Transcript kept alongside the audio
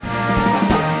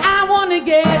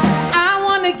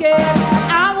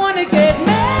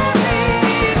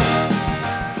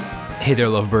Hey there,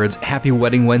 lovebirds. Happy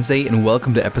Wedding Wednesday, and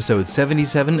welcome to episode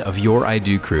 77 of Your I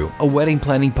Do Crew, a wedding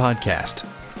planning podcast.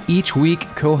 Each week,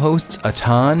 co-hosts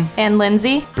Atan and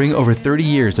Lindsay bring over 30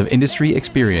 years of industry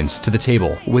experience to the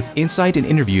table with insight and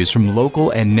interviews from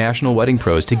local and national wedding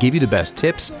pros to give you the best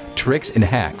tips, tricks, and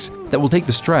hacks that will take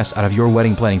the stress out of your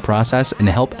wedding planning process and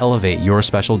help elevate your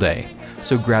special day.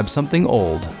 So grab something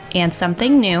old and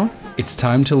something new. It's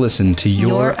time to listen to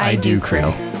Your I Do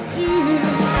Crew.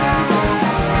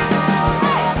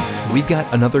 We've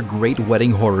got another great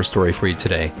wedding horror story for you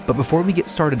today. But before we get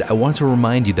started, I want to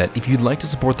remind you that if you'd like to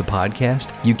support the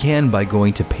podcast, you can by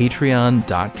going to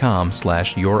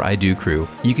patreon.com/YourIDoCrew.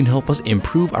 You can help us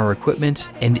improve our equipment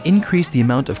and increase the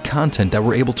amount of content that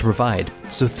we're able to provide.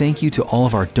 So thank you to all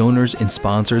of our donors and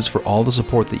sponsors for all the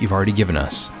support that you've already given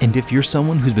us. And if you're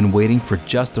someone who's been waiting for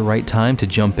just the right time to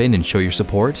jump in and show your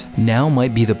support, now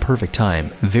might be the perfect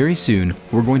time. Very soon,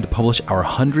 we're going to publish our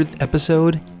 100th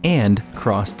episode and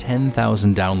cross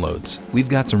 10,000 downloads. We've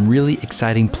got some really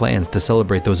exciting plans to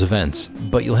celebrate those events,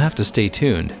 but you'll have to stay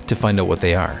tuned to find out what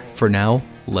they are. For now,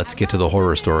 let's get to the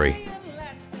horror story.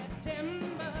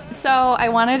 So I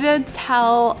wanted to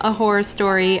tell a horror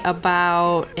story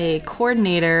about a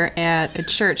coordinator at a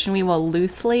church, and we will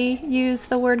loosely use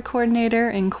the word coordinator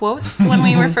in quotes when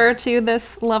we refer to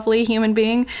this lovely human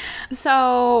being.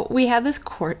 So we had this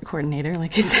coordinator,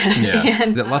 like I said. Yeah,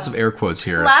 and lots of air quotes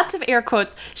here. Lots of air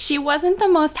quotes. She wasn't the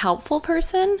most helpful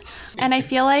person, and I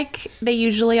feel like they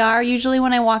usually are. Usually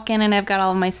when I walk in and I've got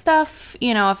all of my stuff,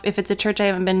 you know, if it's a church I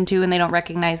haven't been to and they don't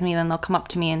recognize me, then they'll come up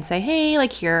to me and say, hey,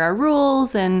 like, here are our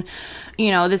rules, and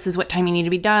you know, this is what time you need to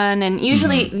be done. And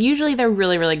usually they're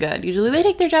really, really good. Usually they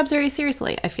take their jobs very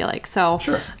seriously, I feel like. So,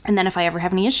 sure. And then if I ever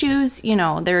have any issues, you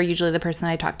know, they're usually the person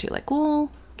I talk to, like, well,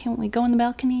 can't we go in the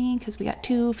balcony? Because we got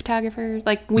 2 photographers.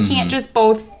 Like, we can't just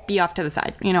both be off to the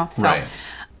side, you know? So, right.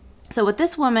 So with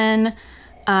this woman,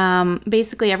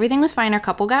 basically everything was fine. Our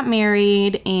couple got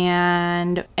married,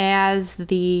 and as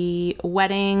the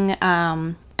wedding,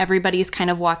 everybody's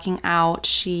kind of walking out,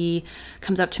 she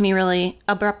comes up to me really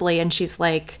abruptly and she's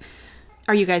like,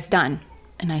 are you guys done?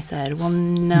 And I said, well,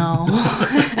 no.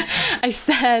 I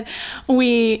said,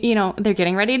 they're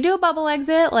getting ready to do a bubble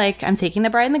exit. Like, I'm taking the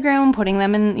bride and the groom, putting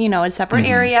them in, you know, a separate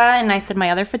area. And I said,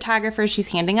 my other photographer, she's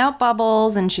handing out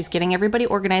bubbles and she's getting everybody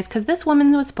organized. Because this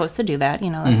woman was supposed to do that. You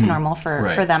know, that's normal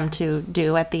for them to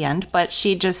do at the end. But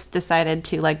she just decided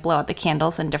to, like, blow out the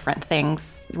candles and different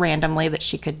things randomly that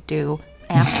she could do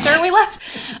after we left.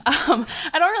 I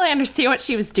don't really understand what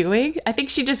she was doing. I think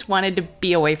she just wanted to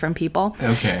be away from people.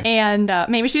 Okay. And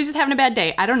maybe she was just having a bad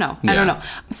day. I don't know. I don't know.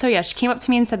 So yeah, she came up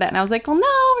to me and said that. And I was like, well,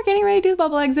 no, we're getting ready to do the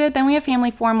bubble exit. Then we have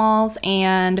family formals.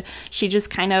 And she just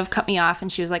kind of cut me off.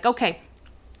 And she was like, okay,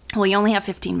 well, you only have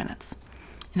 15 minutes.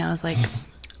 And I was like,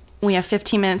 we have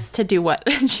 15 minutes to do what?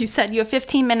 And she said, you have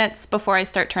 15 minutes before I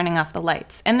start turning off the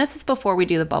lights. And this is before we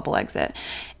do the bubble exit.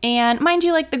 And mind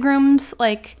you, like, the groom's,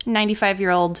 like,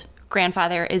 95-year-old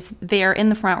grandfather is there in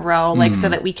the front row, like, so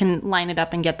that we can line it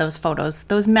up and get those photos,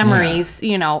 those memories,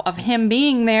 you know, of him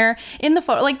being there in the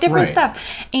photo, like, different stuff.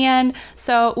 And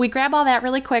so we grab all that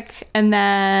really quick, and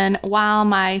then while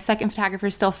my second photographer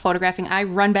is still photographing, I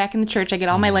run back in the church, I get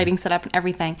all my lighting set up and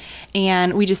everything,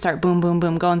 and we just start boom, boom,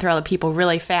 boom, going through all the people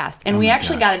really fast. And we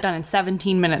actually got it done in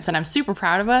 17 minutes, and I'm super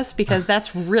proud of us, because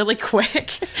that's really quick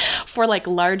for, like,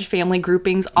 large family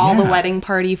groupings, all the wedding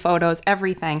party photos,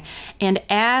 everything. And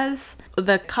as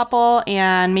the couple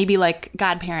and maybe, like,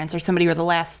 godparents or somebody were the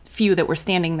last few that were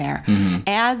standing there,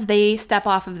 as they step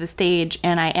off of the stage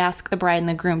and I ask the bride and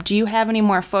the groom, do you have any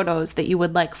more photos that you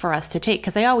would like for us to take?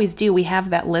 Because I always do. We have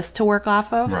that list to work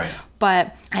off of. Right.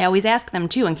 But I always ask them,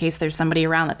 too, in case there's somebody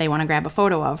around that they want to grab a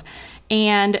photo of.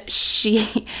 And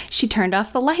she turned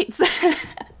off the lights.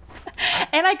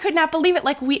 And I could not believe it.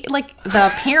 Like,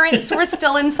 the parents were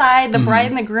still inside, the bride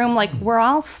and the groom, like, we're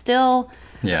all still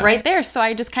right there. So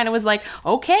I just kind of was like,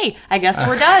 okay, I guess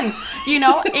we're done, you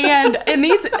know? And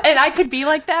I could be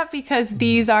like that because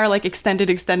these are, like, extended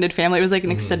family. It was like an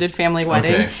extended family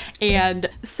wedding. Okay. And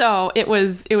so it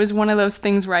was one of those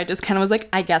things where I just kind of was like,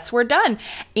 I guess we're done.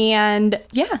 And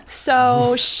yeah,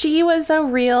 so she was a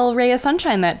real ray of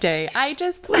sunshine that day. I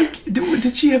just, like,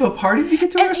 did she have a party to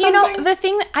get to or something? You know, the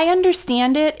thing, I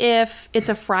understand it if it's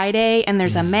a Friday and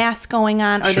there's a mass going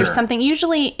on or there's something.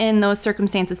 Usually in those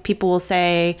circumstances, people will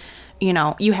say, you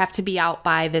know, you have to be out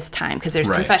by this time because there's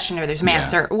confession or there's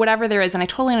mass or whatever there is. And I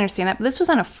totally understand that. But this was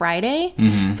on a Friday,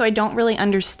 so I don't really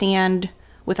understand,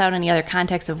 without any other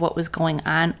context of what was going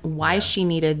on, why she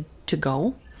needed to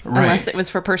go. Unless it was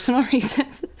for personal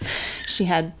reasons. She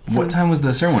had What time was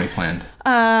the ceremony planned?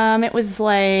 It was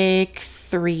like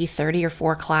 3:30 or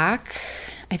 4 o'clock.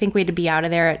 I think we had to be out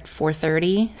of there at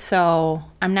 4:30. So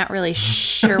I'm not really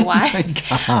sure why.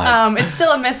 It's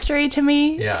still a mystery to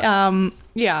me.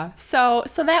 Yeah. So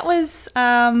that was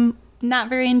not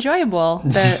very enjoyable.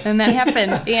 And that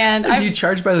happened. And Do you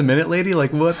charge by the minute, lady?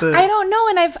 Like what the? I don't know.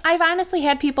 And I've honestly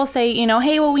had people say,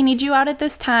 hey, well, we need you out at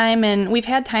this time. And we've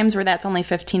had times where that's only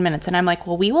 15 minutes. And I'm like,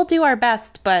 well, we will do our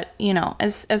best. But,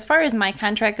 as far as my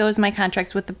contract goes, my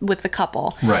contract's with the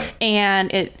couple. Right.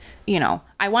 And it,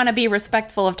 I want to be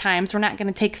respectful of times. We're not going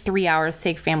to take 3 hours to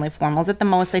take family formals. At the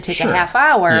most, I take a half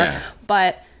hour. Yeah.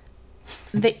 But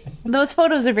those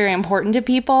photos are very important to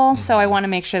people, so I want to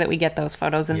make sure that we get those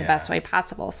photos in the best way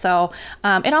possible. So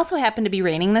it also happened to be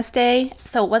raining this day,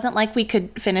 so it wasn't like we could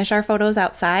finish our photos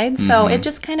outside. So it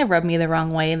just kind of rubbed me the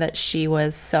wrong way that she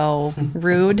was so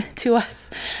rude to us.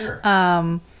 Sure.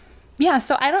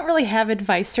 So I don't really have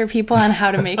advice for people on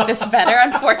how to make this better,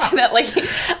 unfortunately.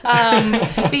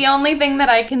 The only thing that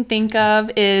I can think of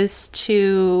is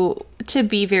to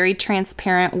be very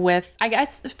transparent with, I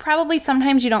guess, probably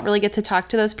sometimes you don't really get to talk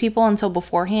to those people until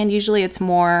beforehand. Usually it's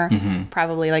more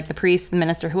probably like the priest, the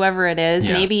minister, whoever it is.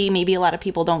 Yeah. Maybe a lot of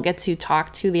people don't get to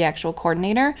talk to the actual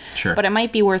coordinator. Sure. But it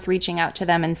might be worth reaching out to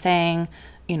them and saying,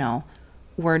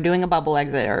 we're doing a bubble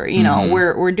exit, or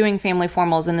we're doing family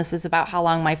formals, and this is about how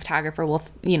long my photographer will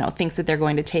thinks that they're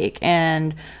going to take,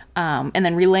 and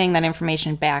then relaying that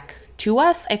information back to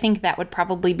us. I think that would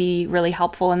probably be really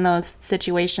helpful in those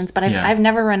situations. But I've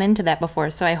never run into that before,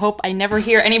 so I hope I never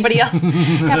hear anybody else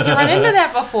have to run into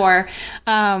that before.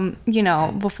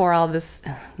 Before all this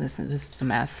is a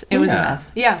mess. It was a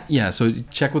mess. Yeah. Yeah. So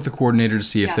check with the coordinator to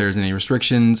see if there's any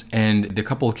restrictions, and the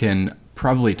couple can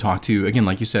probably talk to, again,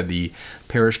 like you said, the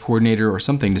parish coordinator or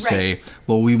something to say,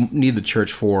 well, we need the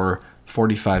church for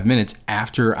 45 minutes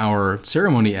after our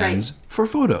ceremony ends for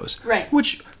photos. Right.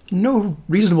 Which no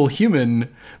reasonable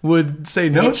human would say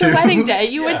no to. It's your wedding day.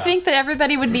 You would think that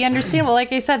everybody would be understandable.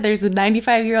 Like I said, there's a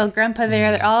 95-year-old grandpa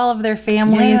there. All of their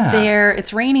family is there.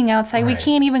 It's raining outside. We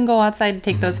can't even go outside to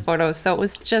take those photos. So it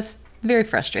was just very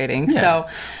frustrating. So,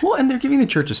 well, and they're giving the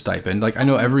church a stipend. Like I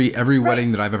know every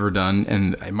wedding that I've ever done,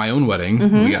 and my own wedding,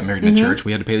 when we got married in a church,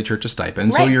 we had to pay the church a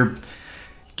stipend. So you're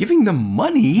giving them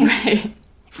money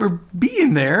for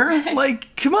being there.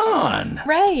 Like, come on.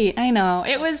 Right. I know.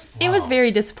 It was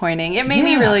very disappointing. It made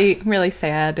me really, really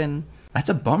sad, and that's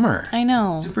a bummer. I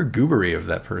know. Super goobery of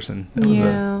that person. That was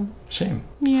a shame.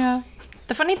 Yeah.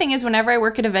 The funny thing is, whenever I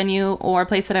work at a venue or a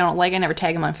place that I don't like, I never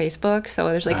tag them on Facebook. So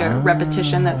there's like a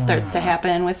repetition that starts to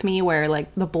happen with me where like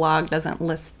the blog doesn't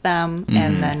list them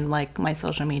and then like my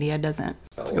social media doesn't.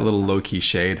 It's like a little low-key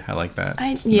shade. I like that.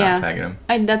 Not tagging them.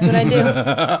 That's what I do.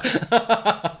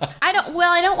 I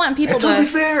don't want people totally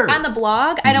fair. On the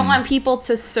blog, I don't want people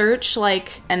to search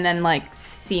and then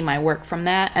see my work from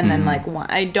that, and then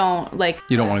I don't like.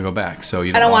 You don't want to go back, so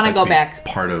you. I don't want to go back.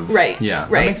 Part of Yeah.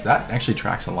 Right. That actually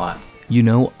tracks a lot.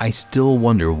 I still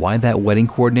wonder why that wedding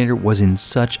coordinator was in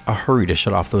such a hurry to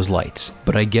shut off those lights.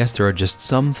 But I guess there are just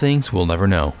some things we'll never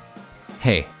know.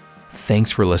 Hey,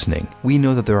 thanks for listening. We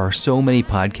know that there are so many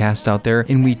podcasts out there,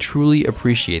 and we truly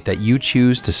appreciate that you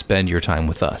choose to spend your time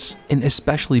with us. And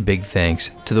especially big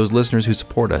thanks to those listeners who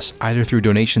support us, either through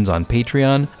donations on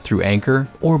Patreon, through Anchor,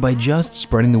 or by just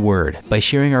spreading the word, by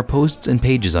sharing our posts and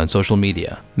pages on social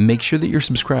media. Make sure that you're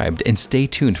subscribed and stay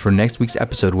tuned for next week's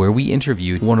episode where we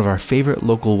interviewed one of our favorite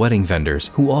local wedding vendors,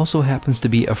 who also happens to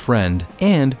be a friend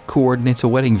and coordinates a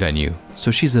wedding venue. So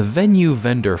she's a venue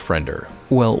vendor friender.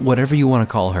 Well, whatever you want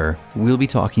to call her, we'll be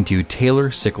talking to Taylor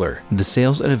Sickler, the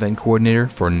sales and event coordinator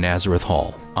for Nazareth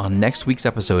Hall, on next week's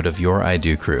episode of Your I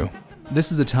Do Crew.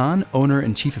 This is Atan, owner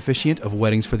and chief officiant of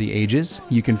Weddings for the Ages.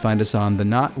 You can find us on the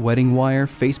Knot Wedding Wire,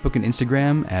 Facebook and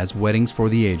Instagram as Weddings for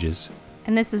the Ages.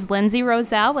 And this is Lindsay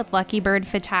Roselle with Lucky Bird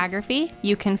Photography.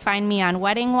 You can find me on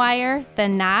Wedding Wire, The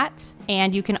Knot,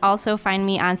 and you can also find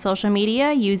me on social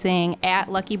media using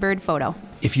 @LuckyBirdPhoto.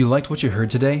 If you liked what you heard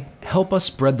today, help us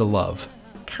spread the love.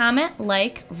 Comment,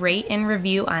 like, rate, and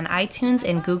review on iTunes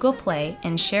and Google Play,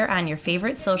 and share on your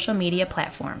favorite social media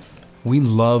platforms. We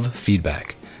love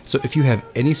feedback. So if you have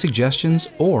any suggestions,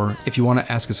 or if you want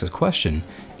to ask us a question,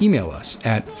 email us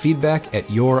at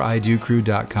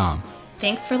feedback@youridocrew.com.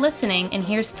 Thanks for listening, and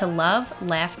here's to love,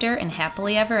 laughter, and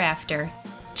happily ever after.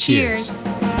 Cheers.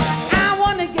 I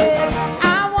wanna get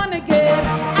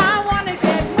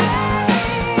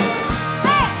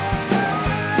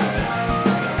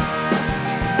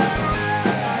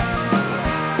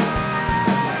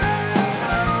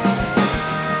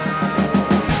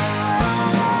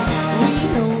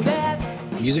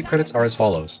Music credits are as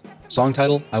follows. Song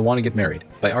title, I Want to Get Married,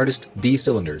 by artist D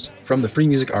Cylinders, from the Free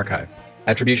Music Archive.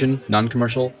 Attribution,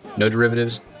 non-commercial, no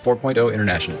derivatives, 4.0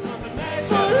 International.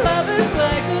 for lovers